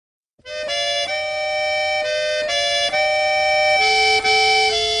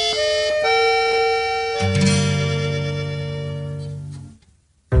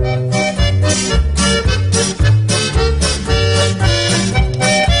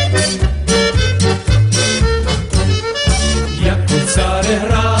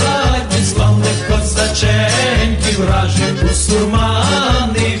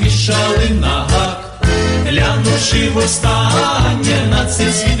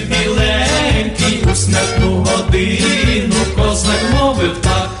світ біленький, у смертну годину козак мовив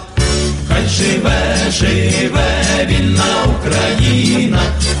так. Хай живе, живе вільна Україна,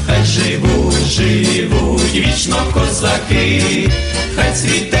 хай живуть вічно козаки, хай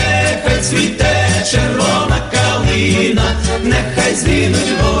цвіте червона калина, нехай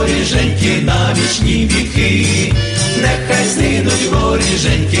згинуть воріженьки на вічні віки, нехай згинуть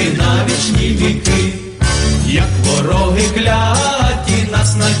воріженьки на вічні віки. Як вороги кляті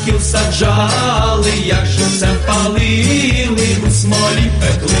нас на кіл саджали, як живцем палили, у смолі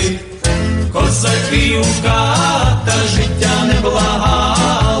пекли. Козаки у ката життя не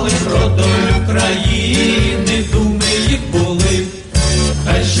благали, про долю країни думи їх були.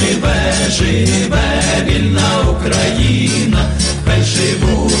 Хай живе, живе вільна Україна, хай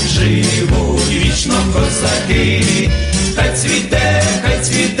живуть вічно козаки, хай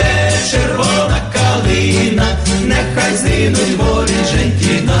цвіте червона калина, нехай згинуть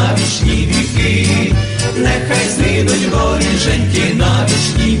воріженьки на вічні віки, нехай згинуть воріженьки на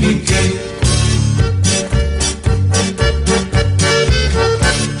вічні віки.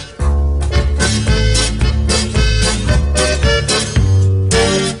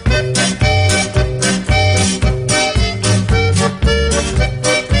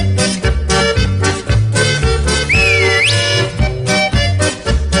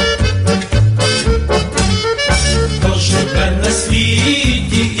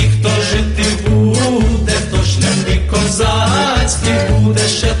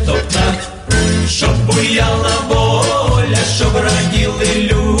 Щоб буяла воля, щоб раділи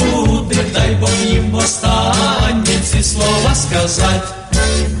люди, дай Бог їм останнє ці слова сказать.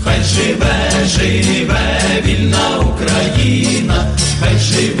 Хай живе, живе вільна Україна, хай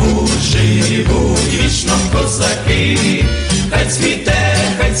живуть вічно козаки, хай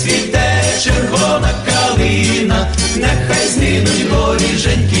цвіте червона калина, нехай згинуть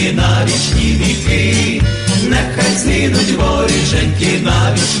воріженьки на вічні віки, нехай згинуть воріженьки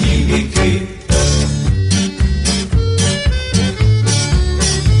на вічні віки.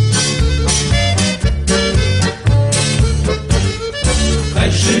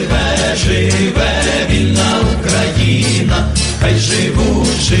 Хай живе вільна Україна, хай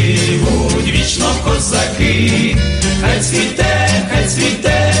живуть вічно козаки, хай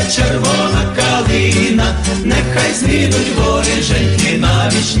цвіте червона калина, нехай згинуть воріженьки на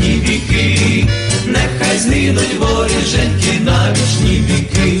вічні віки, нехай згинуть воріженьки на вічні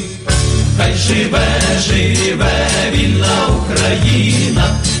віки. Хай живе вільна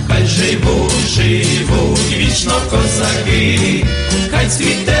Україна, хай живуть вічно козаки, хай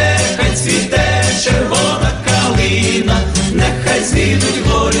цвіте червона калина, нехай згинуть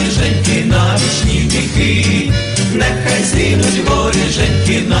воріженьки на вічні віки, нехай згинуть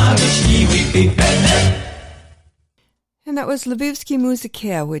воріженьки на вічні віки. And that was Lvivsky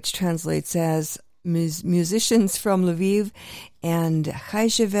Muzike, which translates as musicians from Lviv, and Хай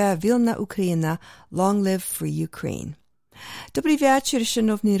живе вільна Україна, long live free Ukraine. Добрий вечір,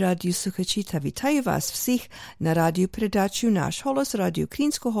 шановні радіослухачі, та вітаю вас всіх на радіопередачу «Наш голос» радіо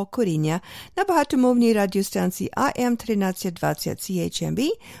українського коріння на багатомовній радіостанції AM 1320 CHMB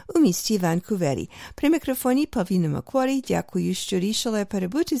у місті Ванкувері. При мікрофоні Павліна Макворі. Дякую, що рішили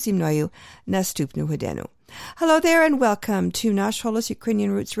перебути зі мною наступну годину. Hello there and welcome to Nash Holos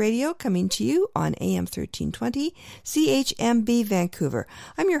Ukrainian Roots Radio, coming to you on AM 1320 CHMB Vancouver.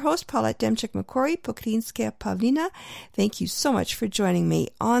 I'm your host, Paulette Demchik-Macquarie, Pokrinskaya Pavlina. Thank you so much for joining me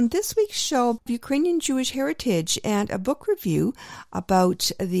on this week's show, Ukrainian Jewish Heritage, and a book review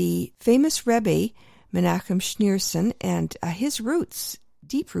about the famous Rebbe, Menachem Schneerson, and his roots,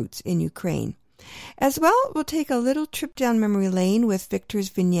 deep roots in Ukraine. As well, we'll take a little trip down memory lane with Victor's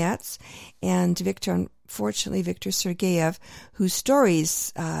vignettes, and Unfortunately, Victor Sergeyev, whose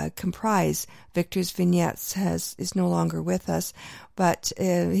stories comprise Victor's vignettes, is no longer with us, but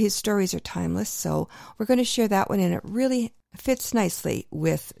his stories are timeless, so we're going to share that one, and it really fits nicely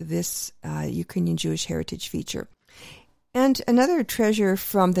with this Ukrainian Jewish Heritage feature. And another treasure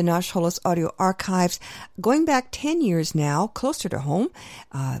from the Nash Holos audio archives, going back 10 years now, closer to home,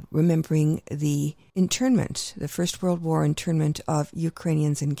 remembering the internment, the First World War internment of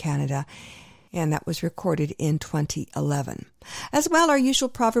Ukrainians in Canada, and that was recorded in 2011. As well, our usual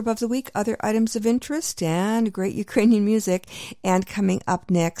proverb of the week, other items of interest, and great Ukrainian music. And coming up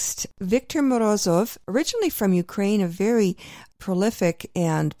next, Viktor Morozov, originally from Ukraine, a very prolific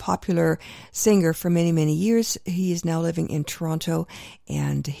and popular singer for many, many years. He is now living in Toronto,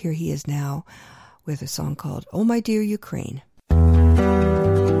 and here he is now with a song called Oh My Dear Ukraine.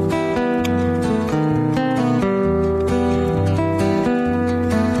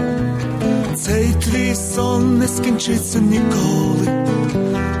 Цей твій сон не скінчиться ніколи.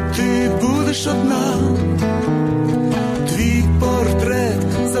 лиш одна, твій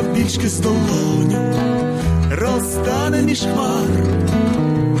портрет завбільшки з долоню, розтане між хмар,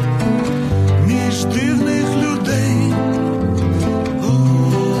 між дивних людей.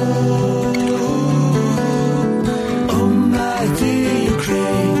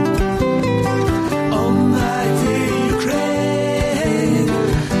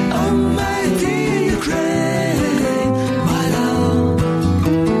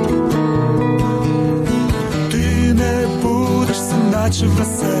 Наче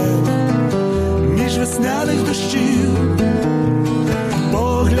весела між весняних дощів,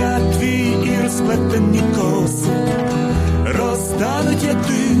 погляд твій і розплетені коси розтануть як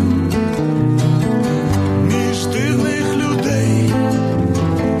дим між дивних людей.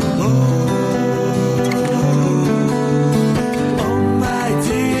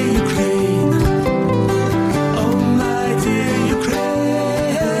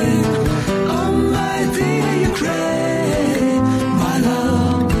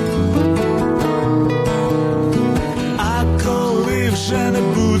 Вже не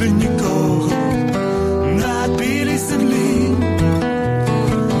буде нікого на білій землі,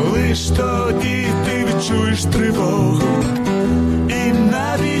 лиш тоді ти відчуєш тривогу і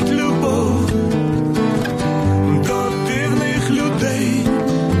навіть любов до дивних людей.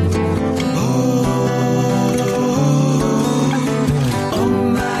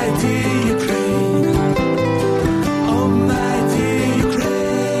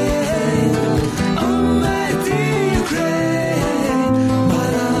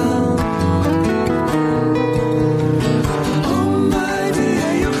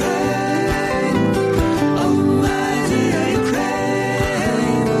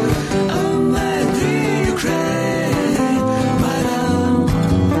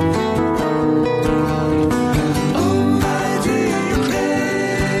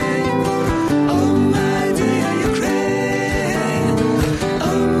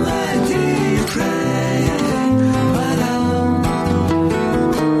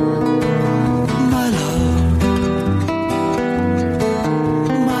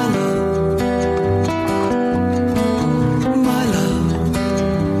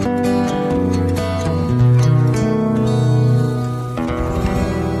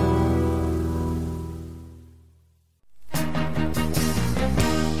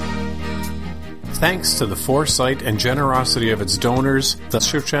 Thanks to the foresight and generosity of its donors, the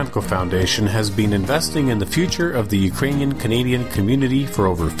Shevchenko Foundation has been investing in the future of the Ukrainian-Canadian community for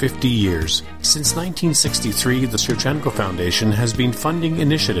over 50 years. Since 1963, the Shevchenko Foundation has been funding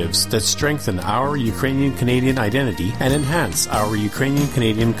initiatives that strengthen our Ukrainian-Canadian identity and enhance our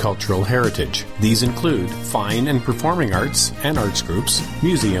Ukrainian-Canadian cultural heritage. These include fine and performing arts and arts groups,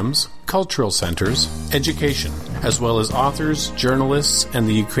 museums, cultural centers, education, as well as authors, journalists, and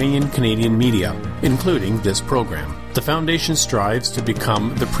the Ukrainian-Canadian media, including this program. The Foundation strives to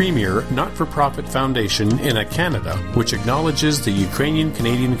become the premier not-for-profit foundation in Canada, which acknowledges the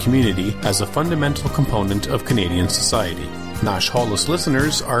Ukrainian-Canadian community as a fundamental component of Canadian society. Nash Holos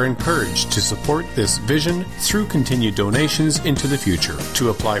listeners are encouraged to support this vision through continued donations into the future. To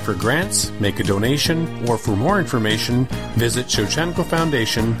apply for grants, make a donation, or for more information, visit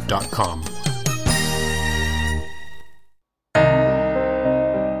ShevchenkoFoundation.com.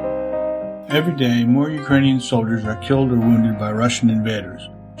 Every day, more Ukrainian soldiers are killed or wounded by Russian invaders.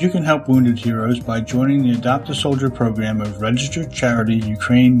 You can help wounded heroes by joining the Adopt a Soldier program of registered charity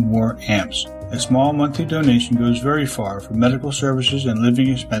Ukraine War Amps. A small monthly donation goes very far for medical services and living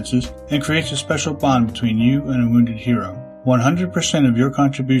expenses and creates a special bond between you and a wounded hero. 100% of your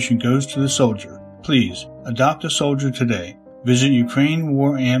contribution goes to the soldier. Please, adopt a soldier today. Visit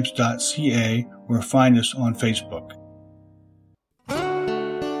ukrainewaramps.ca or find us on Facebook.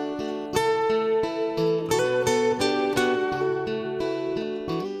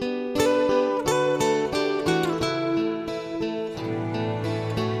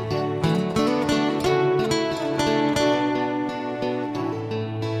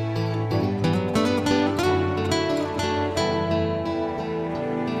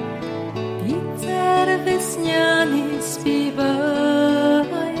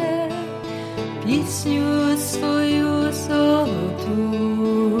 Пісню свою золоту,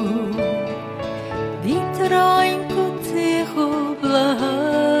 вітроньку тихо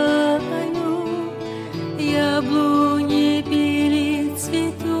благаю, яблуні білі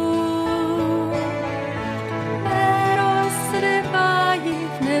цвітуть, не розривай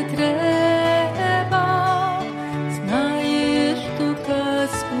їх не треба, знаєш ту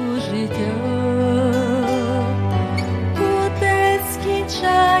казку життя, куди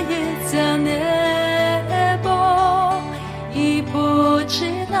скінчається небо,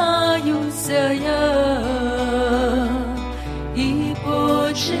 починаються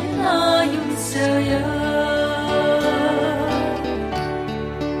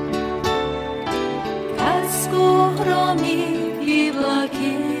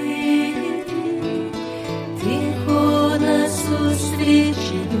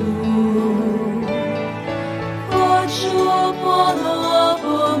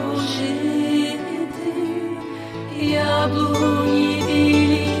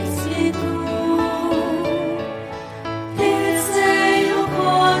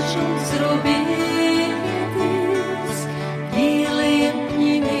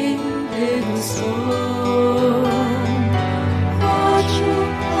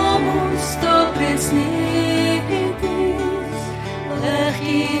снитись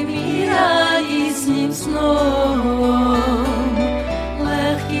легким і радісним сном,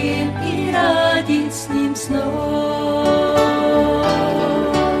 легким і радісним сном.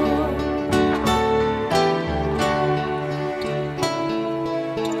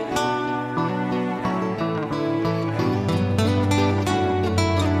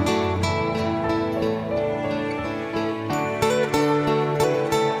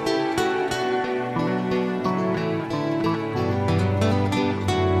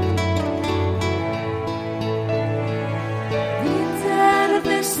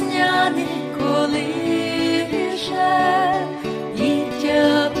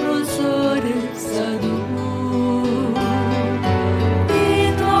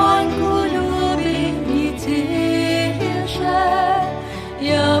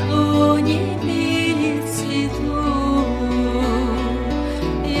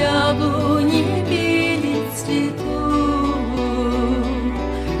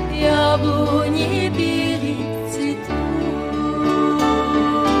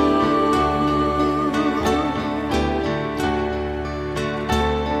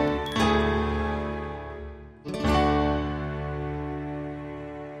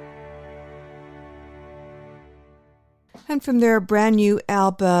 And from their brand new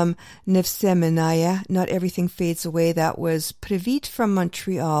album, Nevse Minaya, Not Everything Fades Away, that was Привіт from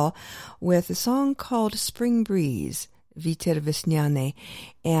Montreal with a song called Spring Breeze, Viter Vesnyane.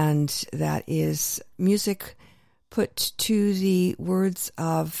 And that is music put to the words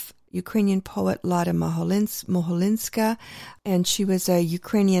of Ukrainian poet Lada Moholinska. And she was a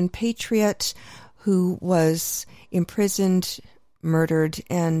Ukrainian patriot who was imprisoned, murdered,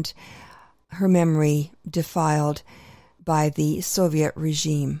 and her memory defiled by the Soviet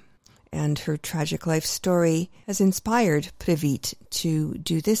regime. And her tragic life story has inspired Привіт to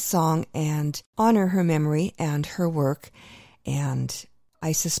do this song and honor her memory and her work, and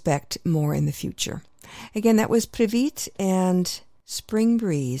I suspect more in the future. Again, that was Привіт and Spring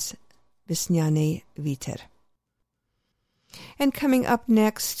Breeze, Vesnyane Viter. And coming up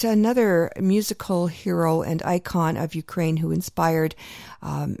next, another musical hero and icon of Ukraine who inspired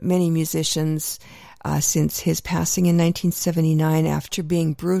many musicians since his passing in 1979 after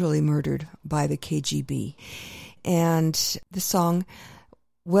being brutally murdered by the KGB. And the song,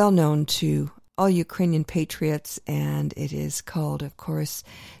 well known to all Ukrainian patriots, and it is called, of course,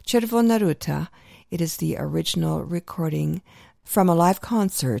 Chervona Ruta. It is the original recording from a live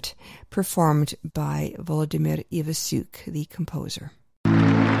concert performed by Volodymyr Ivasyuk, the composer.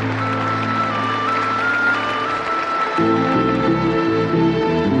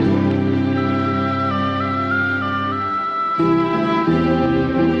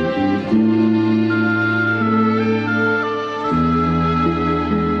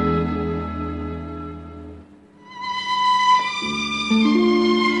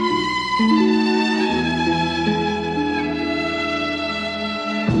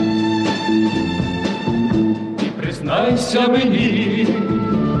 Признайся мені,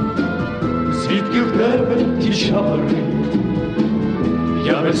 звідки в тебе ті чари,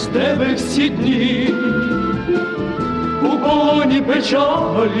 я без тебе всі дні у полоні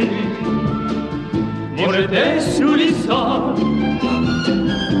печалі, може десь у лісах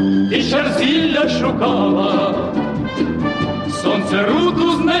ти черзілля шукала, сонце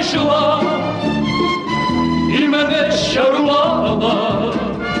руту знайшла і мене щарувала.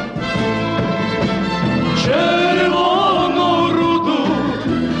 Червону руту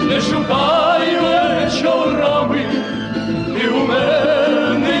не шукай вечорами, ти у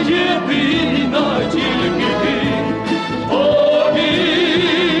мене єдина, тільки ти. Повір,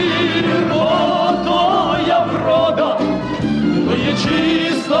 ото я врода, то є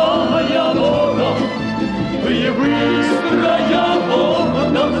чистая вода, то є бистрая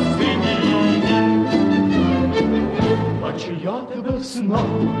вода в сині. Бачу я тебе в снах,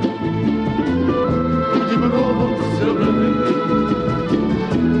 Дібров зелений,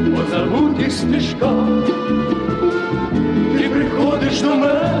 по забутих стежках, ти приходиш до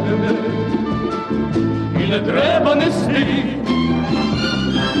мене, і не треба нести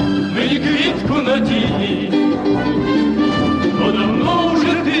мені квітку надії, бо давно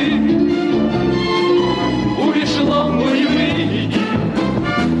вже ти увійшла в мої мрії.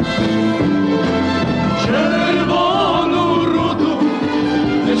 Червону руту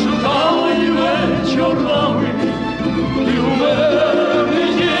не шукай вечорами, ти у мене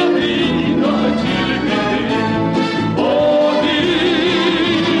єдина, тільки ти. Повір,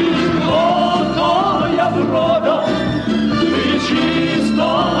 ото я врода, ти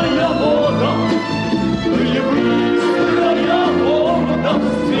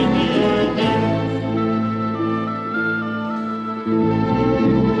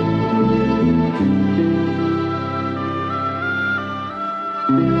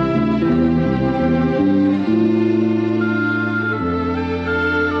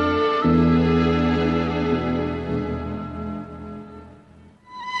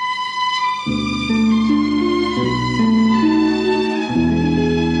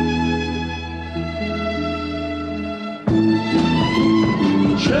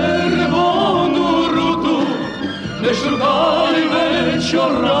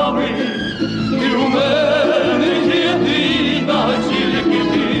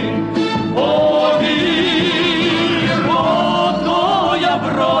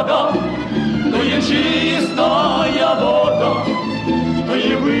вода, то є чистая вода, то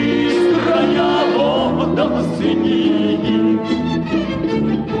є бистрая вода синіє.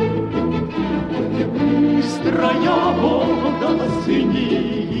 Бистрая вода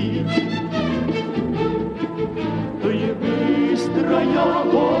синіє, то є бистрая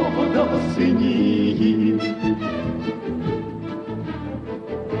вода синіє.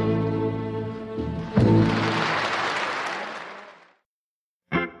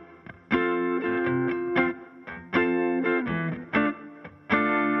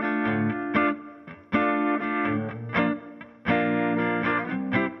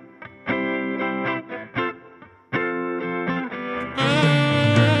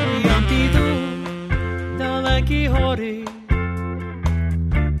 Гори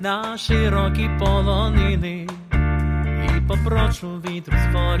на широкі полонини і попрошу вітру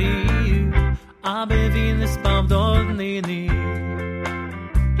з ворів, аби він не спав до днини.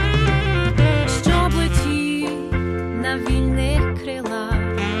 Щоб летів на вільних крилах,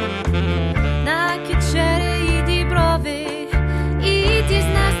 на кичері і діброви, і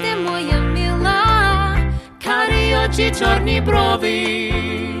дізнасти моя мила, карі очі, чорні брови.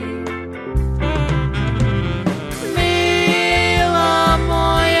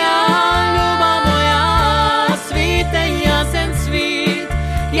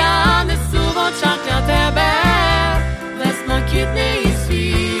 Я несу в очах для тебе весь блакитний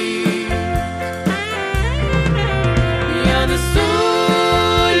світ. Я несу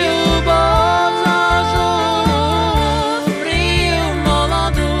любов зажу, мрію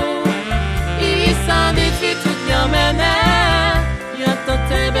молоду, і сади цвітуть для мене, я до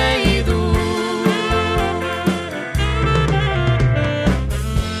тебе йду.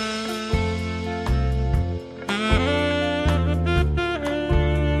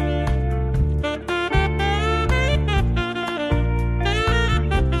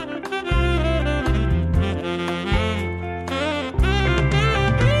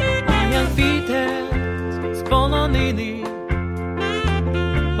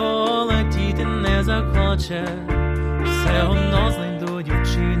 Полетіти не захоче, все одно знайду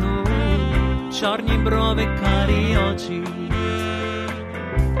дівчину, чорні брови, карі очі.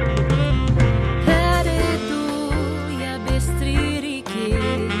 Перейду я бистрі ріки,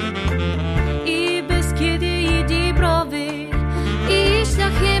 і Бескиди, і діброви, і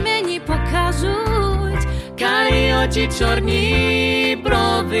шляхи мені покажуть, карі очі, чорні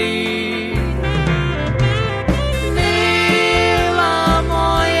брови.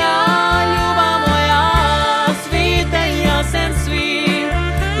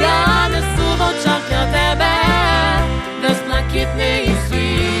 Я несу в очах для тебе весь блакитний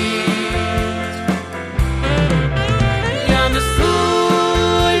світ. Я несу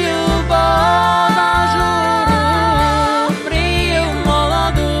любов зажуру, мрію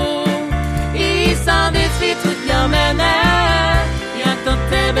молоду, і сади цвітуть для мене, я до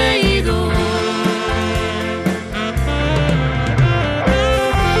тебе йду.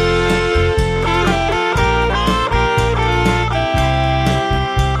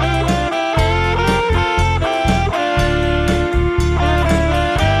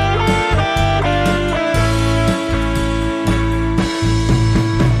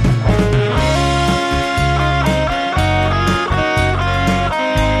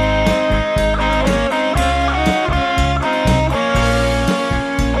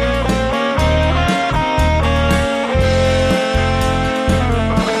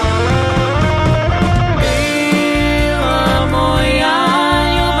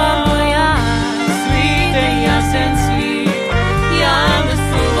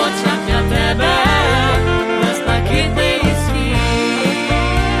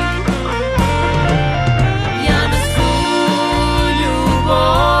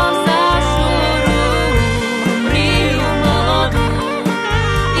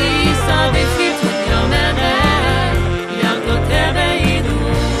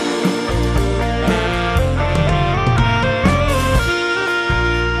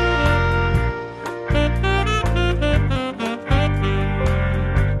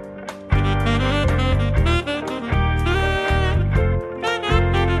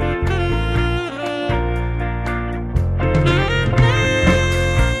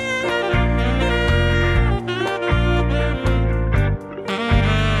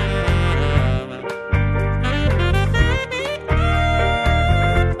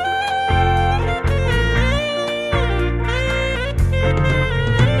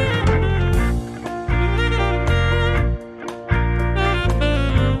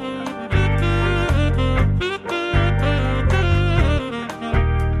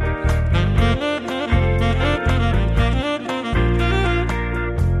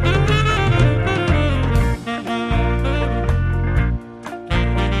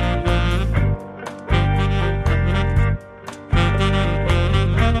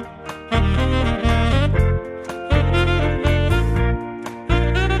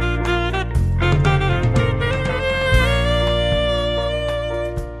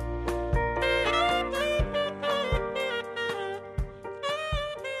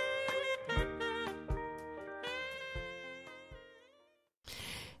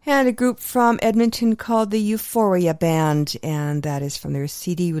 And a group from Edmonton called the Euphoria Band, and that is from their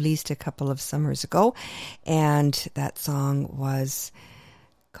CD released a couple of summers ago. And that song was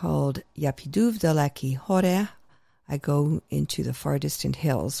called Yapiduv Daleki Hore, I Go Into the Far Distant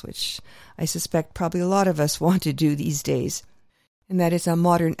Hills, which I suspect probably a lot of us want to do these days. And that is a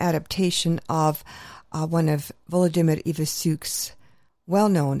modern adaptation of one of Volodymyr Ivasyuk's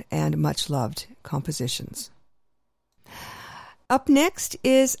well-known and much-loved compositions. Up next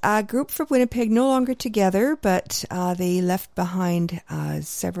is a group from Winnipeg, no longer together, but they left behind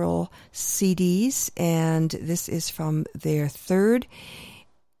several CDs, and this is from their third,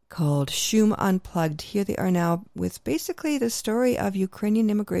 called Shum Unplugged. Here they are now with basically the story of Ukrainian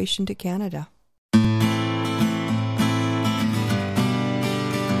immigration to Canada.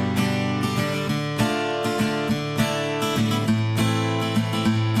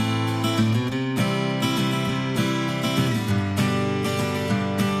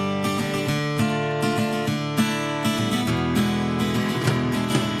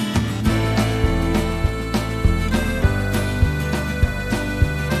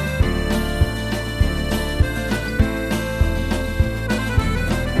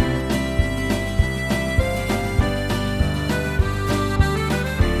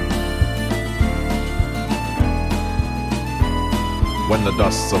 When the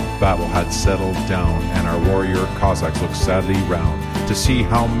dusts of battle had settled down, and our warrior Cossacks looked sadly round to see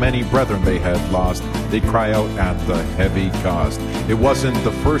how many brethren they had lost, they'd cry out at the heavy cost. It wasn't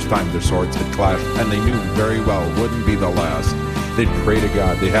the first time their swords had clashed, and they knew very well wouldn't be the last. They'd pray to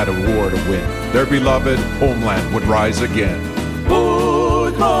God they had a war to win. Their beloved homeland would rise again.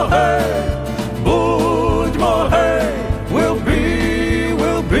 Budmo hey, we'll be,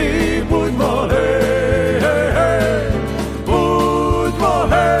 Budmo hey.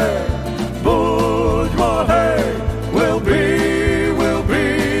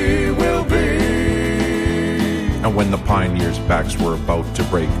 And when the pioneers' backs were about to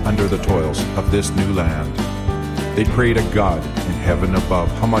break under the toils of this new land, they prayed to God in heaven above,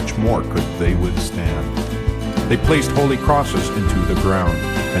 how much more could they withstand? They placed holy crosses into the ground,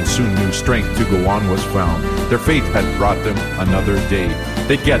 and soon new strength to go on was found. Their faith had brought them another day.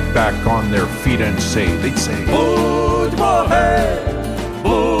 They'd get back on their feet and they'd say, Budmo hey,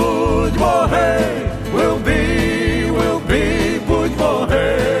 we'll be, Budmo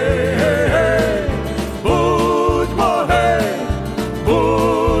hey.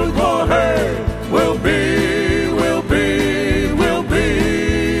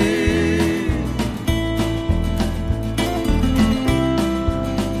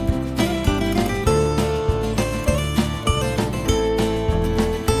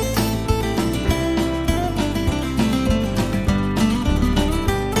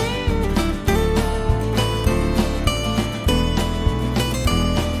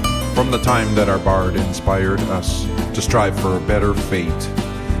 From the time that our bard inspired us to strive for a better fate,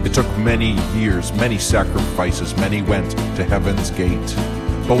 it took many years, many sacrifices, many went to heaven's gate.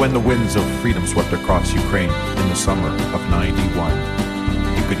 But when the winds of freedom swept across Ukraine in the summer of '91,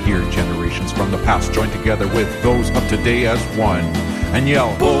 you could hear generations from the past join together with those of today as one and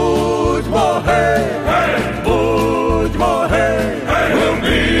yell, Budmo hey, Budmo hey, we'll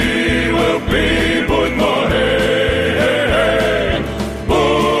be, Budmo hey.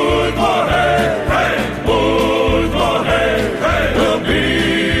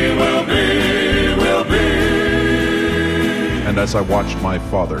 And as I watched my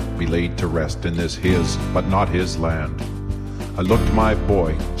father be laid to rest in this his, but not his land, I looked my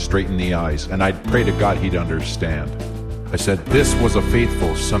boy straight in the eyes, and I'd pray to God he'd understand. I said, this was a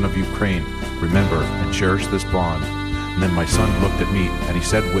faithful son of Ukraine. Remember and cherish this bond. And then my son looked at me, and he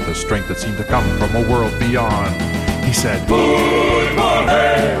said with a strength that seemed to come from a world beyond, he said, Budmo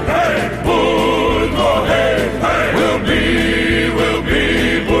hey, Budmo hey, we'll be,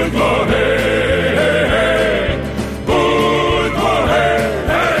 Budmo hey.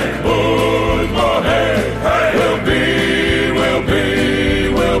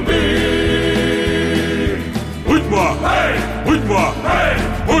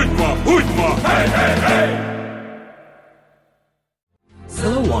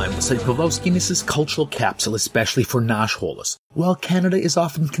 Siloam was Pavlovsky-Mrs. cultural capsule, especially for Nashholos. While Canada is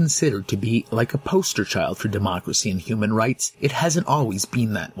often considered to be like a poster child for democracy and human rights, it hasn't always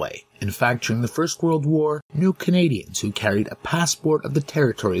been that way. In fact, during the First World War, New Canadians who carried a passport of the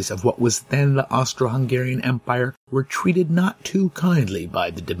territories of what was then the Austro-Hungarian Empire were treated not too kindly by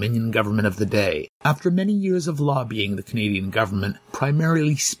the Dominion government of the day. After many years of lobbying the Canadian government,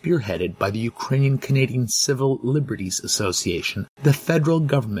 primarily spearheaded by the Ukrainian Canadian Civil Liberties Association, the federal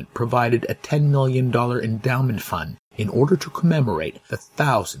government provided a $10 million endowment fund in order to commemorate the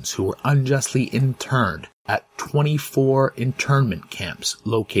thousands who were unjustly interned at 24 internment camps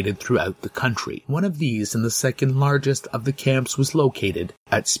located throughout the country. One of these, and the second largest of the camps, was located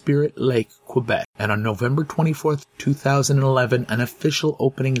at Spirit Lake, Quebec. And on November 24th, 2011, an official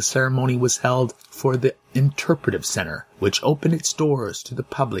opening ceremony was held for the Interpretive Center, which opened its doors to the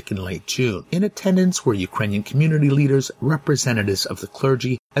public in late June. In attendance were Ukrainian community leaders, representatives of the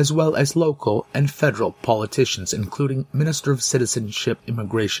clergy, as well as local and federal politicians, including Minister of Citizenship,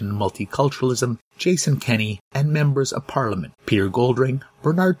 Immigration and Multiculturalism, Jason Kenney, and members of Parliament, Peter Goldring,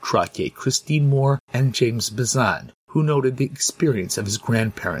 Bernard Trottier, Christine Moore, and James Bazan, who noted the experience of his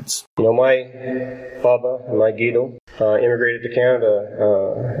grandparents. My Baba and my Guido immigrated to Canada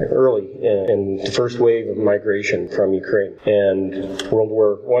early in the first wave of migration from Ukraine. And World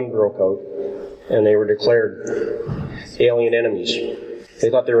War I broke out, and they were declared alien enemies. They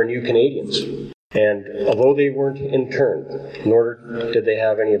thought they were new Canadians. And although they weren't interned, nor did they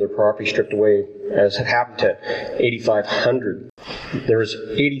have any of their property stripped away, as had happened to 8,500, there was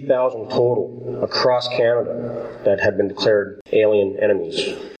 80,000 total across Canada that had been declared alien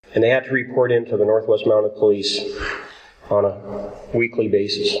enemies. And they had to report into the Northwest Mounted Police on a weekly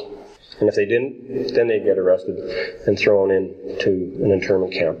basis. And if they didn't, then they'd get arrested and thrown into an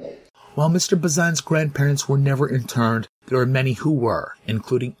internment camp. While Mr. Bazan's grandparents were never interned, there are many who were,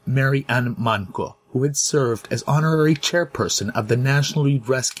 including Mary Ann Manko, who had served as honorary chairperson of the National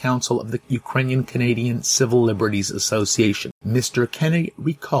Redress Council of the Ukrainian Canadian Civil Liberties Association. Mr. Kennedy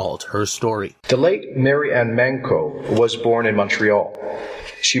recalled her story. The late Mary Ann Manko was born in Montreal.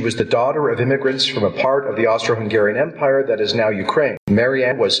 She was the daughter of immigrants from a part of the Austro-Hungarian Empire that is now Ukraine. Mary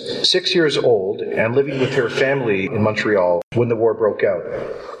Ann was 6 years old and living with her family in Montreal when the war broke out.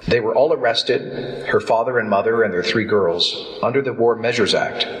 They were all arrested, her father and mother and their 3 girls, under the War Measures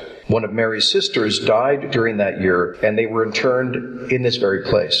Act. One of Mary's sisters died during that year, and they were interned in this very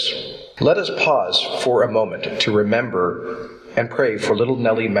place. Let us pause for a moment to remember and pray for little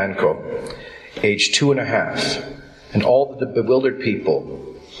Nellie Manko, aged 2.5, and all the bewildered people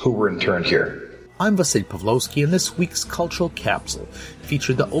who were interned here. I'm Vasily Pavlovsky, and this week's Cultural Capsule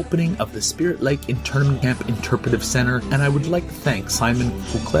featured the opening of the Spirit Lake Internment Camp Interpretive Center, and I would like to thank Simon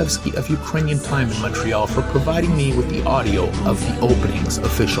Kuklevsky of Ukrainian Time in Montreal for providing me with the audio of the opening's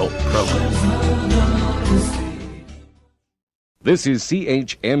official program. This is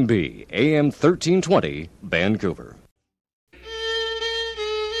CHMB, AM 1320, Vancouver.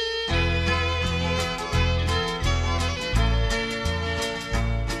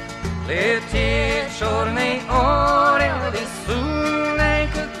 Летит черный орел,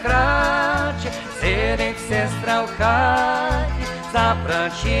 висуненько краче, сидить сестра в хаті, за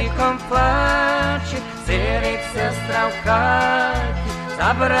братчиком плаче, сидить сестра в хаті,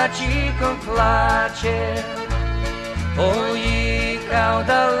 за братчиком плаче. Поїхав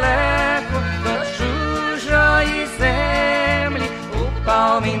далеко до чужої землі,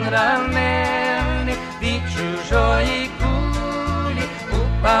 упав він ранений від чужої кулі,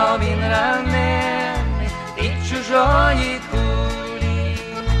 упав він ранений від чужої кулі.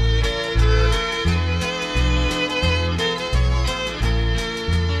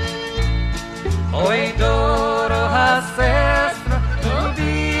 Ой, дорога сестра,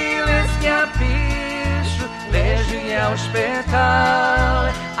 тобі лист я пишу, лежу я в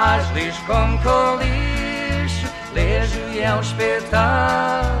шпиталі, аж лишком колишу, лежу я в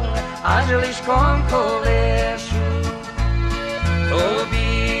шпиталі, аж лишком колишу.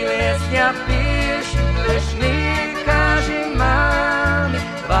 Тобі лист я пишу, лиш не кажи мамі,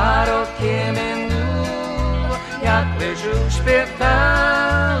 2 роки минуло, як лежу в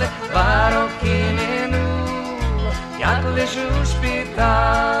шпиталі, 2 роки минуло, як лежу в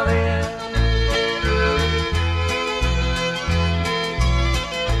шпиталі.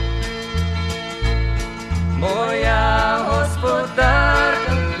 Моя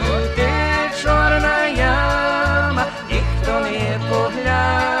господарка, буде чорна яма, ніхто не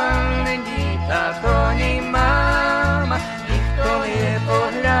погляне, ні тато, ні мама, ніхто не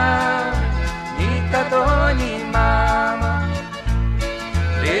погляне, ні тато, ні мама.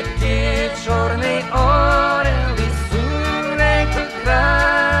 Летить чорний орел, висуненько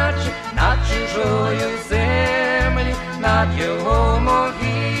краче, над чужою землю, над його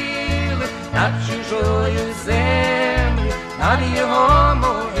могилою, над чужою землю, над його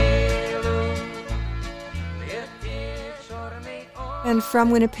могилою. Летить чорний орел. And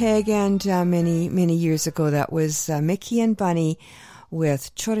from Winnipeg, and many, many years ago, that was Mickey and Bunny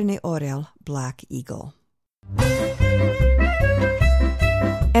with Chorny Orel, Black Eagle.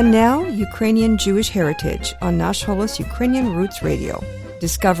 And now, Ukrainian Jewish Heritage on Nash Holos Ukrainian Roots Radio.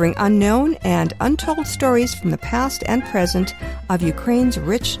 discovering unknown and untold stories from the past and present of Ukraine's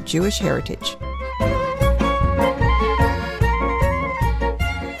rich Jewish heritage.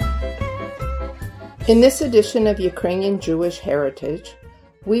 In this edition of Ukrainian Jewish Heritage,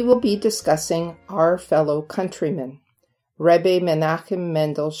 we will be discussing Our Fellow Countrymen, Rebbe Menachem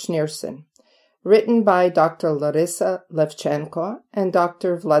Mendel Schneerson, written by Dr. Larissa Levchenko and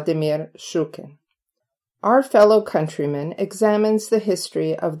Dr. Vladimir Shukin. Our Fellow Countrymen examines the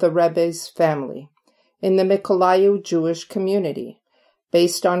history of the Rebbe's family in the Mykolaiv Jewish community,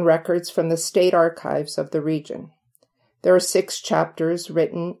 based on records from the state archives of the region. There are 6 chapters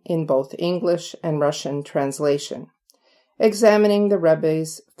written in both English and Russian translation, examining the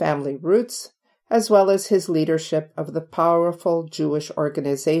Rebbe's family roots, as well as his leadership of the powerful Jewish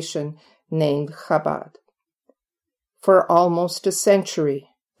organization named Chabad. For almost a century,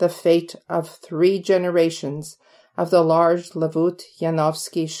 the fate of 3 generations of the large Levut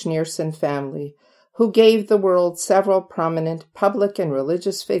Yanovsky Schneerson family, who gave the world several prominent public and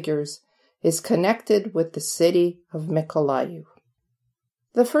religious figures, is connected with the city of Mykolaiv.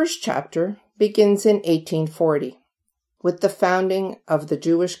 The first chapter begins in 1840, with the founding of the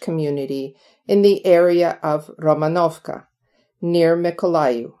Jewish community in the area of Romanovka, near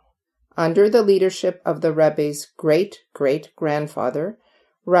Mykolaiv, under the leadership of the Rebbe's great-great-grandfather,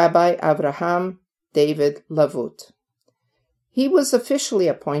 Rabbi Avraham David Lavut. He was officially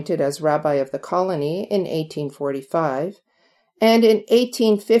appointed as Rabbi of the colony in 1845, and in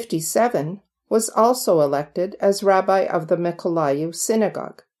 1857 was also elected as Rabbi of the Mykolaiv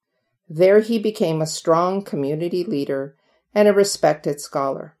synagogue. There he became a strong community leader and a respected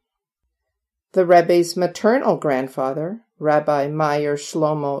scholar. The Rebbe's maternal grandfather, Rabbi Meir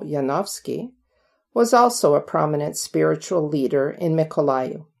Shlomo Yanovsky, was also a prominent spiritual leader in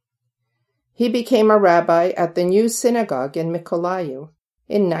Mykolaiv. He became a rabbi at the new synagogue in Mykolaiv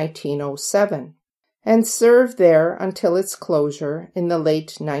in 1907 and served there until its closure in the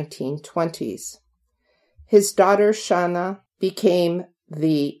late 1920s. His daughter Shana became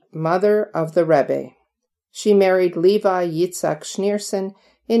the mother of the Rebbe. She married Levi Yitzhak Schneerson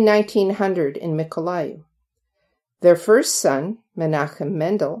in 1900 in Mykolaiv. Their first son, Menachem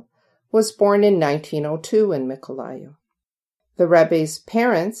Mendel, was born in 1902 in Mykolaiv. The Rebbe's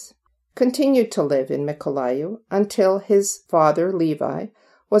parents continued to live in Mykolaiv until his father, Levi,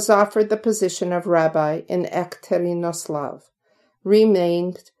 was offered the position of rabbi in Ekterinoslav,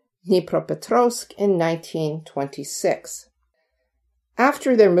 renamed Dnipropetrovsk in 1926.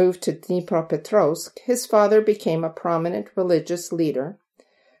 After their move to Dnipropetrovsk, his father became a prominent religious leader,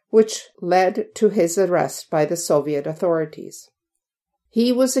 which led to his arrest by the Soviet authorities.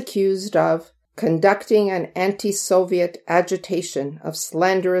 He was accused of conducting an anti-Soviet agitation of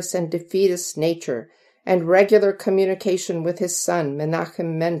slanderous and defeatist nature and regular communication with his son,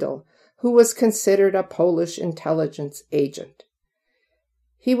 Menachem Mendel, who was considered a Polish intelligence agent.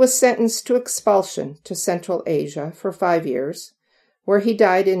 He was sentenced to expulsion to Central Asia for 5 years, where he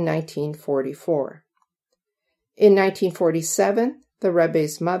died in 1944. In 1947, the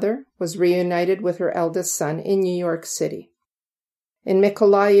Rebbe's mother was reunited with her eldest son in New York City. In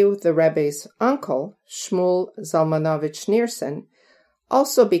Mykolaiv, the Rebbe's uncle, Shmuel Zalmanovich Schneerson,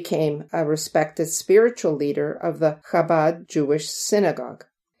 also became a respected spiritual leader of the Chabad Jewish synagogue.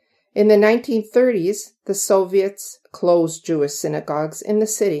 In the 1930s, the Soviets closed Jewish synagogues in the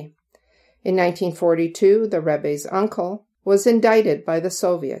city. In 1942, the Rebbe's uncle was indicted by the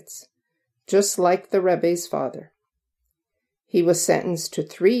Soviets, just like the Rebbe's father. He was sentenced to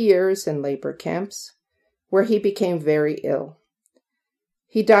 3 years in labor camps, where he became very ill.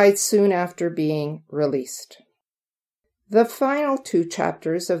 He died soon after being released. The final 2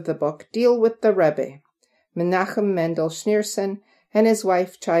 chapters of the book deal with the Rebbe, Menachem Mendel Schneerson, and his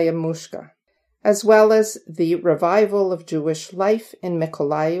wife Chaya Mushka, as well as the revival of Jewish life in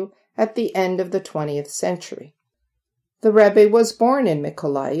Mykolaiv at the end of the 20th century. The Rebbe was born in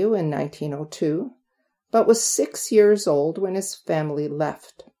Mykolaiv in 1902, but was 6 years old when his family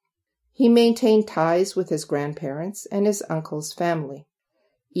left. He maintained ties with his grandparents and his uncle's family.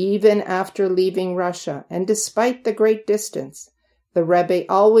 Even after leaving Russia, and despite the great distance, the Rebbe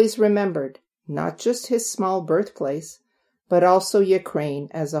always remembered not just his small birthplace, but also Ukraine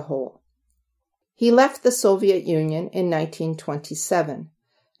as a whole. He left the Soviet Union in 1927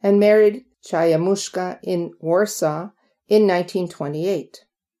 and married Chaya Mushka in Warsaw in 1928.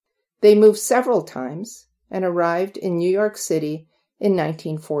 They moved several times and arrived in New York City in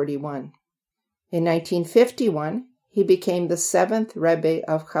 1941. In 1951, he became the 7th Rebbe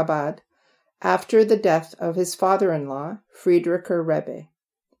of Chabad after the death of his father-in-law, Friedricher Rebbe.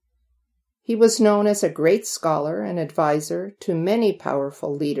 He was known as a great scholar and advisor to many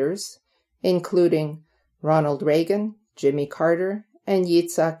powerful leaders, including Ronald Reagan, Jimmy Carter, and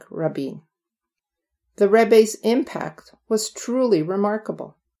Yitzhak Rabin. The Rebbe's impact was truly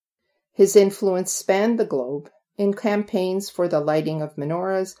remarkable. His influence spanned the globe in campaigns for the lighting of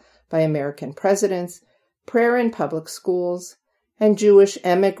menorahs by American presidents, prayer in public schools, and Jewish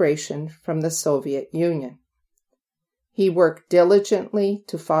emigration from the Soviet Union. He worked diligently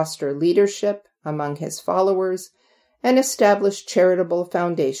to foster leadership among his followers and established charitable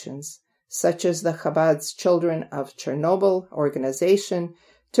foundations, such as the Chabad's Children of Chernobyl organization,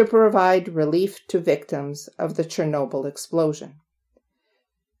 to provide relief to victims of the Chernobyl explosion.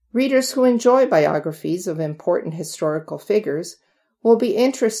 Readers who enjoy biographies of important historical figures will be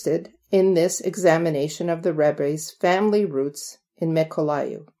interested in this examination of the Rebbe's family roots in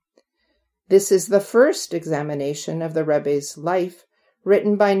Mykolaiv. This is the first examination of the Rebbe's life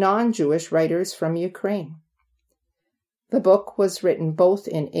written by non-Jewish writers from Ukraine. The book was written both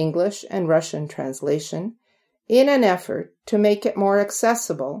in English and Russian translation in an effort to make it more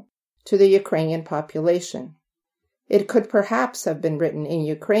accessible to the Ukrainian population. It could perhaps have been written in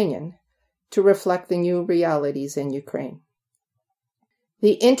Ukrainian to reflect the new realities in Ukraine.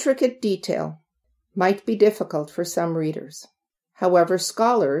 The intricate detail might be difficult for some readers. However,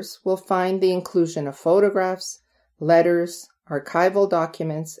 scholars will find the inclusion of photographs, letters, archival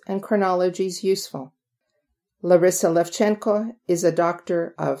documents, and chronologies useful. Larissa Levchenko is a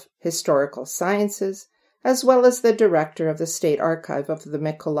doctor of historical sciences, as well as the director of the State Archive of the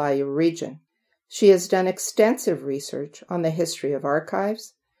Mykolaiv region. She has done extensive research on the history of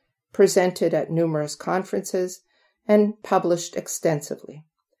archives, presented at numerous conferences, and published extensively.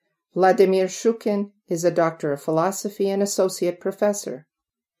 Vladimir Shukin is a doctor of philosophy and associate professor.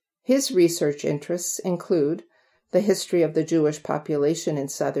 His research interests include the history of the Jewish population in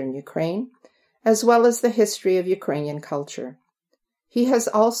southern Ukraine, as well as the history of Ukrainian culture. He has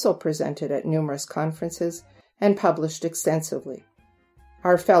also presented at numerous conferences and published extensively.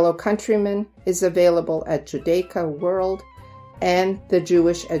 Our fellow countryman is available at Judaica World and the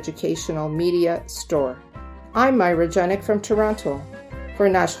Jewish Educational Media Store. I'm Myra Junik from Toronto for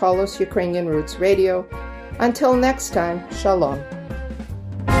Nash Holos Ukrainian Roots Radio. Until next time, Shalom.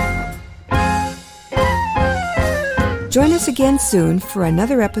 Join us again soon for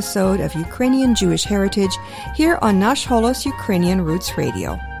another episode of Ukrainian Jewish Heritage here on Nash Holos Ukrainian Roots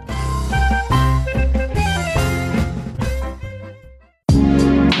Radio.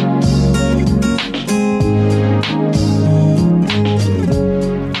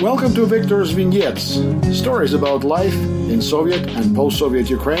 Welcome to Victor's Vignettes, stories about life in Soviet and post-Soviet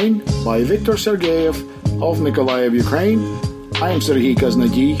Ukraine by Viktor Sergeyev of Mykolaiv, Ukraine. I am Serhiy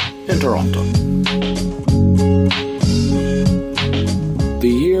Kaznady in Toronto. The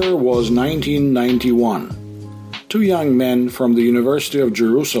year was 1991. Two young men from the University of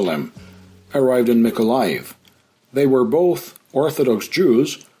Jerusalem arrived in Mykolaiv. They were both Orthodox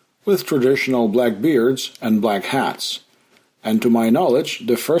Jews with traditional black beards and black hats, and to my knowledge,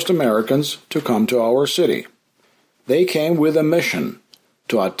 the first Americans to come to our city. They came with a mission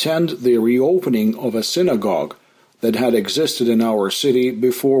to attend the reopening of a synagogue that had existed in our city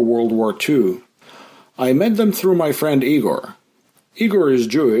before World War II. I met them through my friend Igor. Igor is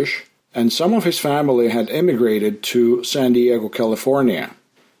Jewish, and some of his family had immigrated to San Diego, California.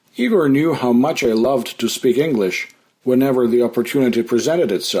 Igor knew how much I loved to speak English whenever the opportunity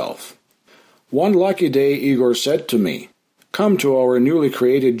presented itself. One lucky day, Igor said to me, "Come to our newly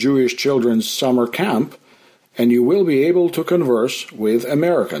created Jewish children's summer camp, and you will be able to converse with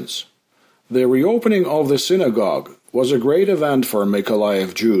Americans." The reopening of the synagogue was a great event for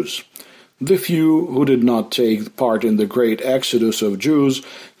Mykolaiv Jews, the few who did not take part in the great exodus of Jews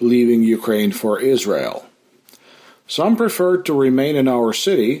leaving Ukraine for Israel. Some preferred to remain in our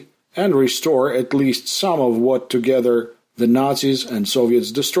city and restore at least some of what together the Nazis and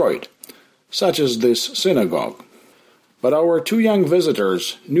Soviets destroyed, such as this synagogue. But our two young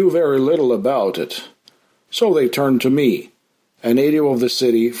visitors knew very little about it, so they turned to me, a native of the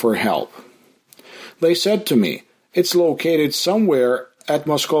city, for help. They said to me, "It's located somewhere at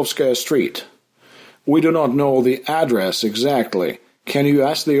Moskovskaya Street. We do not know the address exactly. Can you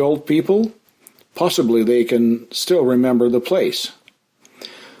ask the old people? Possibly they can still remember the place."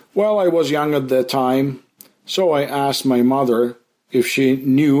 Well, I was young at that time, so I asked my mother if she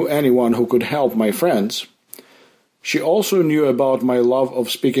knew anyone who could help my friends. She also knew about my love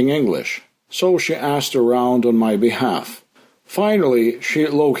of speaking English, so she asked around on my behalf. Finally, she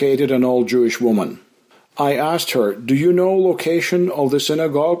located an old Jewish woman. I asked her, "Do you know location of the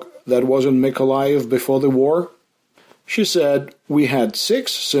synagogue that was in Mykolaiv before the war?" She said, "We had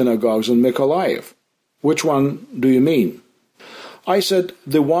 6 synagogues in Mykolaiv. Which one do you mean?" I said,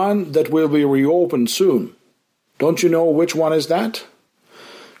 "The one that will be reopened soon. Don't you know which one is that?"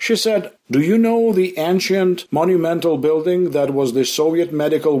 She said, "Do you know the ancient monumental building that was the Soviet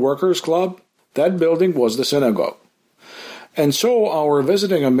Medical Workers Club? That building was the synagogue." And so our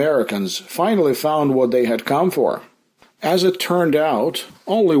visiting Americans finally found what they had come for. As it turned out,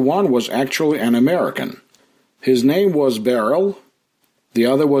 only one was actually an American. His name was Beryl, the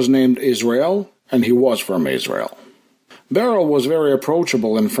other was named Israel, and he was from Israel. Beryl was very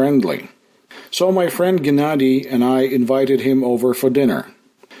approachable and friendly. So my friend Gennady and I invited him over for dinner.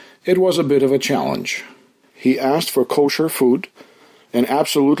 It was a bit of a challenge. He asked for kosher food and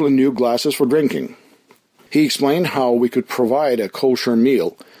absolutely new glasses for drinking. He explained how we could provide a kosher meal,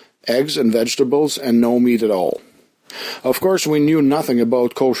 eggs and vegetables and no meat at all. Of course, we knew nothing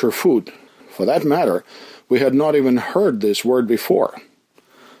about kosher food. For that matter, we had not even heard this word before.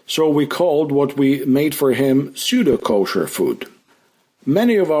 So we called what we made for him pseudo-kosher food.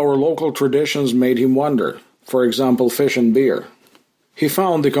 Many of our local traditions made him wonder, for example, fish and beer. He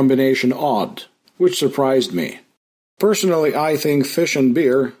found the combination odd, which surprised me. Personally, I think fish and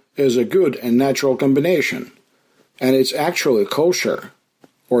beer is a good and natural combination, and it's actually kosher,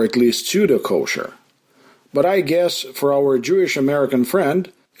 or at least pseudo-kosher. But I guess for our Jewish American friend,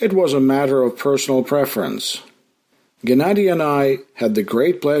 it was a matter of personal preference. Gennady and I had the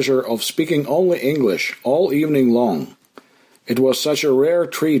great pleasure of speaking only English all evening long. It was such a rare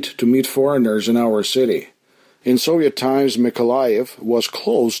treat to meet foreigners in our city. In Soviet times, Mykolaiv was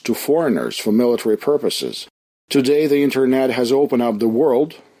closed to foreigners for military purposes. Today, the Internet has opened up the world,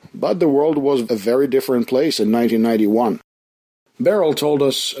 but the world was a very different place in 1991. Beryl told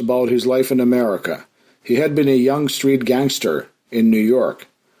us about his life in America. He had been a young street gangster in New York.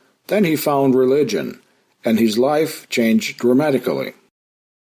 Then he found religion, and his life changed dramatically.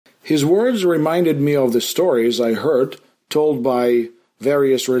 His words reminded me of the stories I heard told by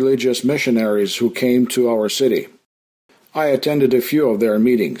various religious missionaries who came to our city. I attended a few of their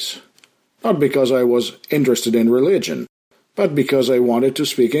meetings, not because I was interested in religion, but because I wanted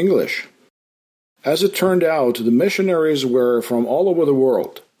to speak English. As it turned out, the missionaries were from all over the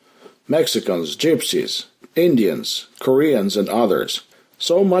world: Mexicans, Gypsies, Indians, Koreans, and others.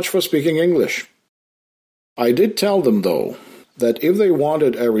 So much for speaking English. I did tell them, though, that if they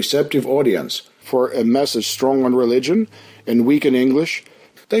wanted a receptive audience for a message strong on religion and weak in English,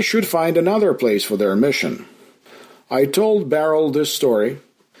 they should find another place for their mission. I told Beryl this story.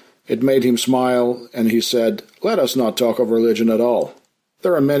 It made him smile, and he said, "Let us not talk of religion at all.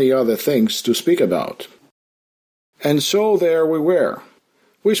 There are many other things to speak about." And so there we were.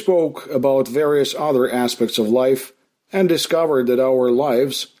 We spoke about various other aspects of life and discovered that our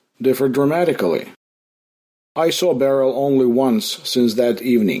lives differed dramatically. I saw Beryl only once since that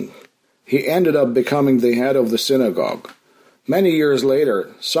evening. He ended up becoming the head of the synagogue. Many years later,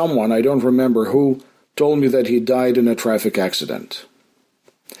 someone, I don't remember who, told me that he died in a traffic accident.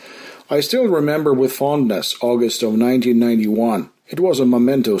 I still remember with fondness August of 1991. It was a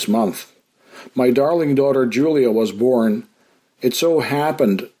momentous month. My darling daughter Julia was born. It so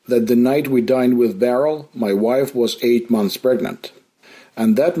happened that the night we dined with Beryl, my wife was 8 months pregnant. And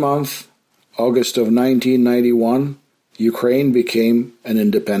that month, August of 1991, Ukraine became an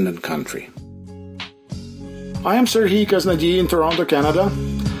independent country. I am Serhiy Kaznady in Toronto, Canada.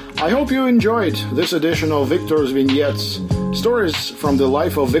 I hope you enjoyed this edition of Victor's Vignettes, stories from the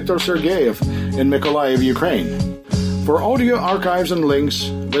life of Viktor Sergeyev in Mykolaiv, Ukraine. For audio archives and links,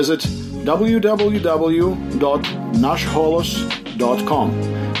 visit www.nashholos.com.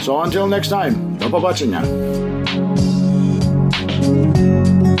 So until next time, do побачення.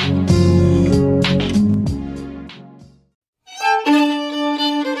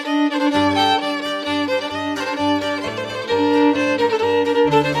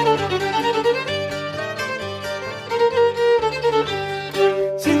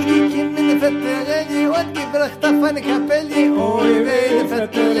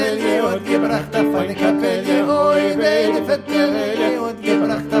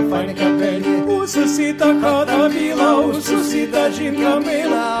 У сусіда хата біла, у сусіда жінка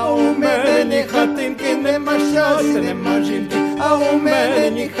мила, у мене ні хатинки, нема щастя, нема жінки, а у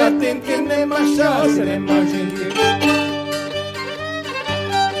мене ні хатинки, нема щастя, нема жінки.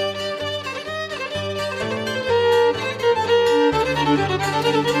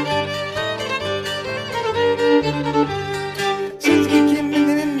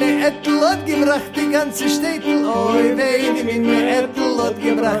 Hat gebracht die ganze Städtel, oi weh, die Minne Äpfel hat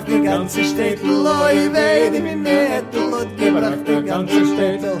gebracht die ganze Städtel, oi weh, die Minne Äpfel gebracht der ganze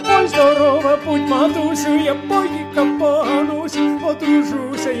Städte. Ой, здорово, путь матусю, я поїхав поганусь,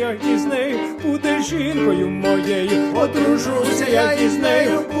 одружуся я із нею, буде жінкою моєю, одружуся я із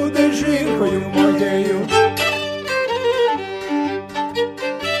нею, буде жінкою моєю.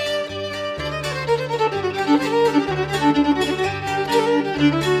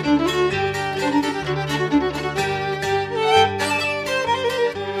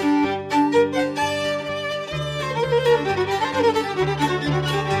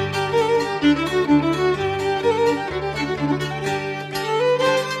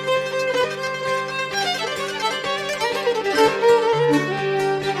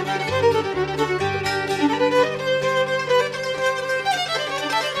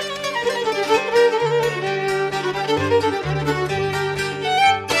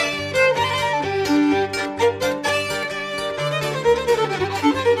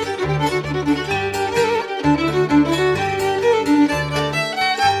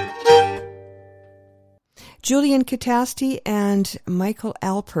 Julian Catasti and Michael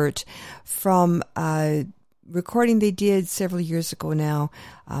Alpert from a recording they did several years ago now,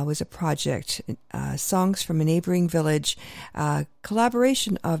 was a project, Songs from a Neighboring Village,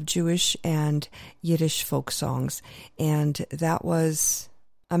 collaboration of Jewish and Yiddish folk songs. And that was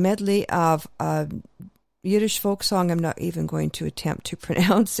a medley of Yiddish folk song I'm not even going to attempt to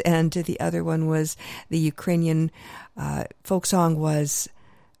pronounce, and the other one was the Ukrainian folk song was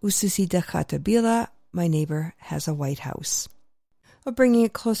Ususida Chata Bila, My Neighbor Has a White House. Well, bringing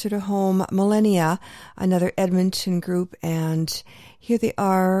it closer to home, Millennia, another Edmonton group, and here they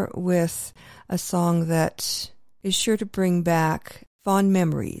are with a song that is sure to bring back fond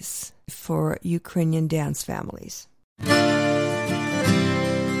memories for Ukrainian dance families.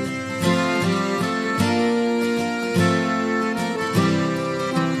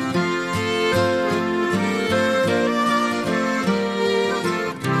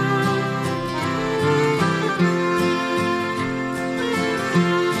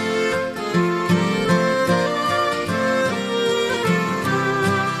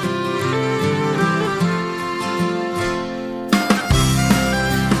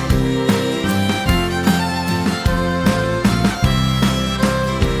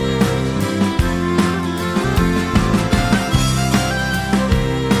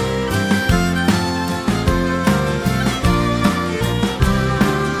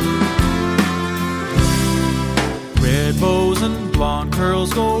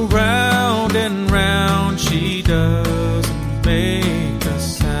 Curls go round and round, she doesn't make a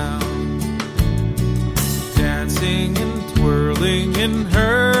sound. Dancing and twirling in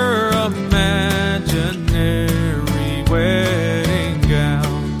her imaginary wedding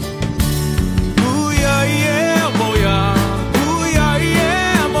gown. Ooh yeah yeah moya, ooh yeah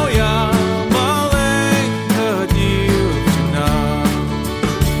yeah moya, malenka dievchina.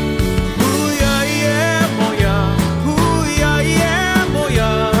 Ooh yeah yeah moya, ooh yeah yeah.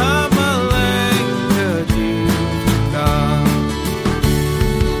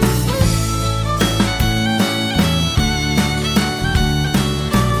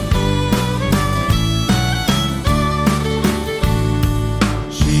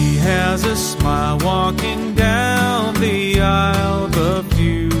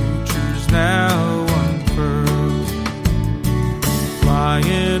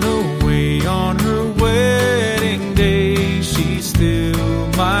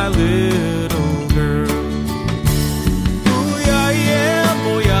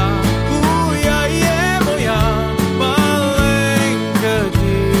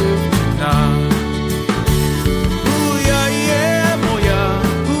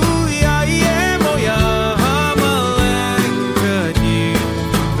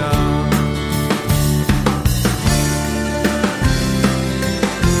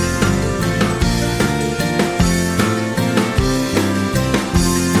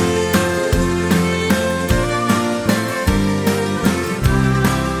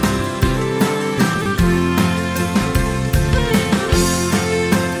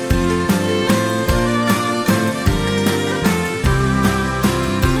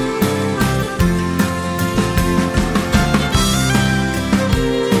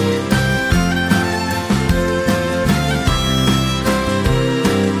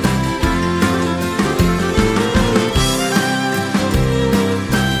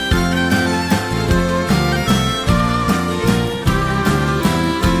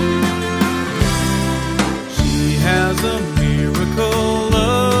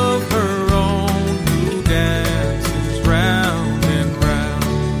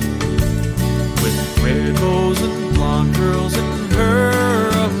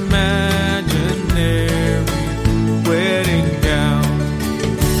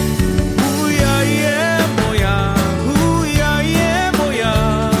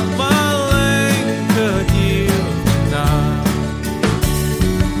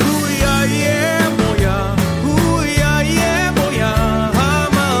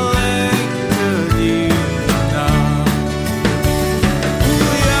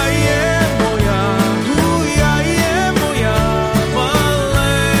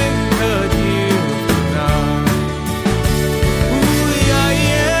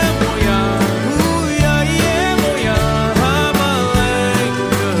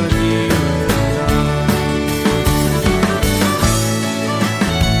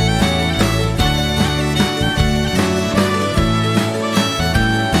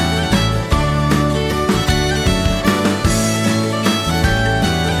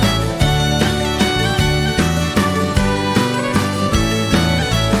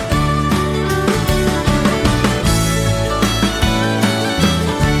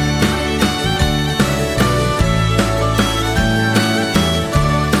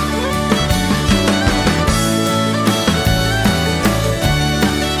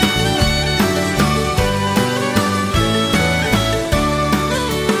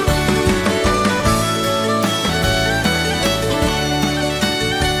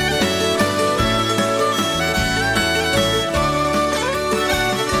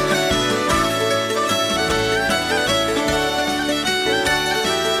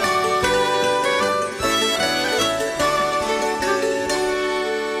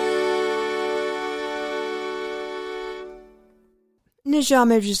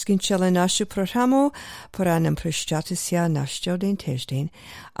 Nažáme вже скінчили нашу програму, пора нам прощатися на ще один тиждень,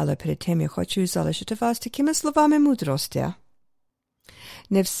 але перед тим я хочу залишити вас такими словами мудрості.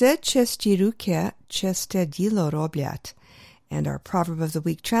 Не все чисті руки чисте діло роблять. And our proverb of the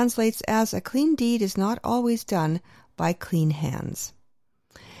week translates as, a clean deed is not always done by clean hands.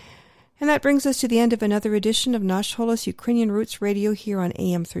 And that brings us to the end of another edition of Nash Holos Ukrainian Roots Radio here on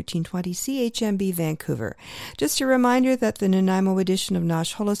AM 1320 CHMB Vancouver. Just a reminder that the Nanaimo edition of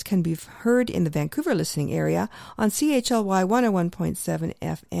Nash Holos can be heard in the Vancouver listening area on CHLY 101.7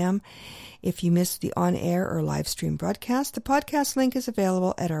 FM. If you missed the on-air or live stream broadcast, the podcast link is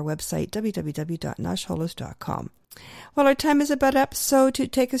available at our website, www.nashholos.com. Well, our time is about up, so to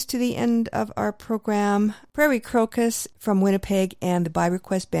take us to the end of our program, Prairie Crocus from Winnipeg and the By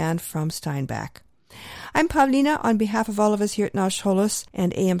Request Band from Steinbach. I'm Pavlina on behalf of all of us here at Nash Holos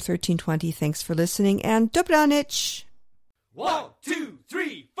and AM 1320. Thanks for listening, and Dobranic! 1, 2,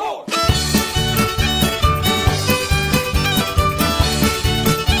 3, 4!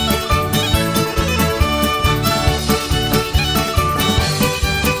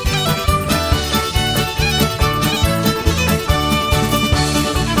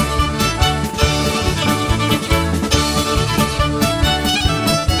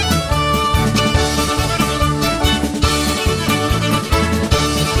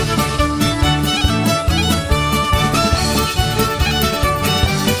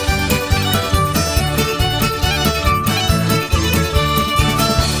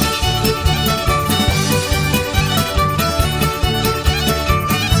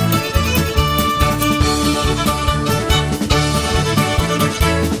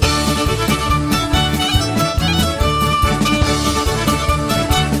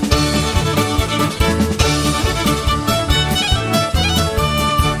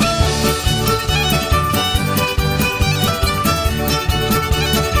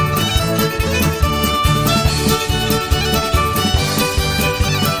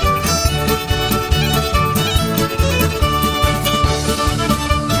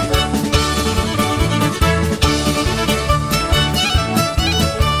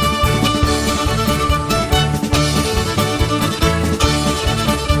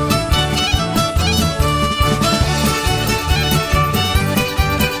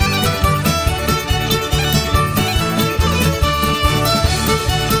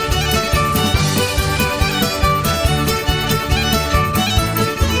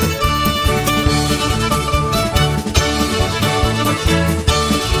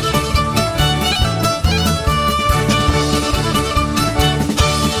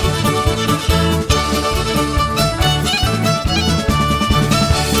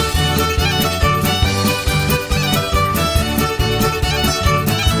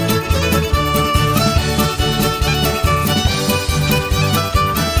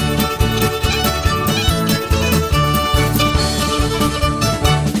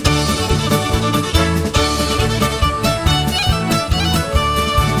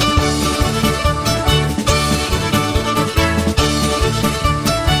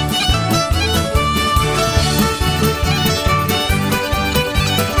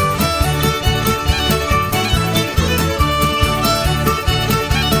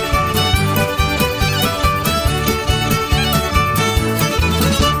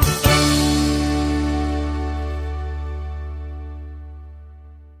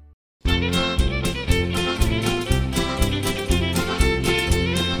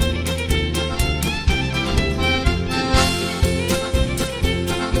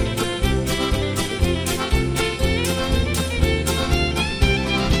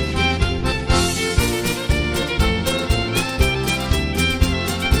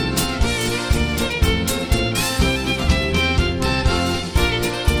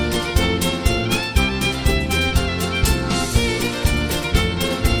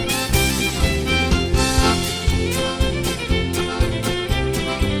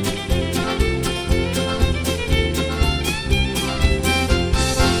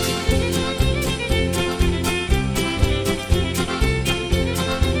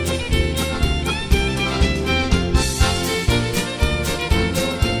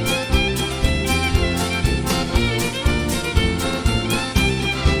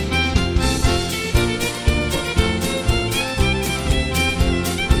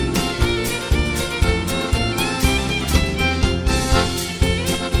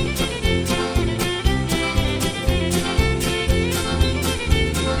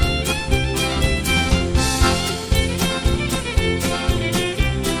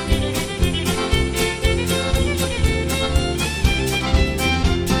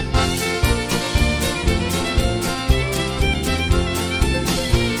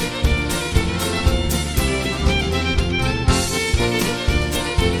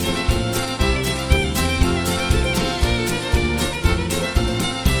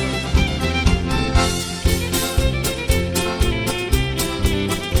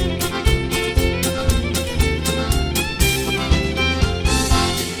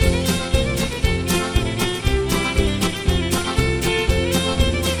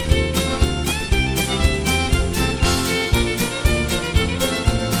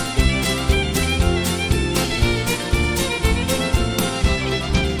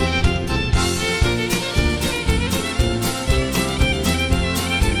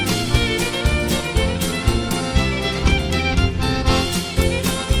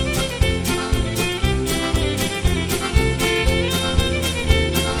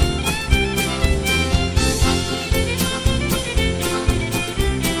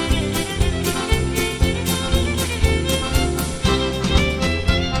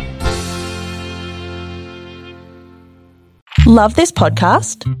 Love this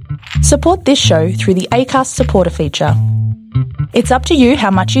podcast? Support this show through the Acast supporter feature. It's up to you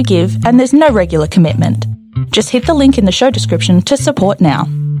how much you give, and there's no regular commitment. Just hit the link in the show description to support now.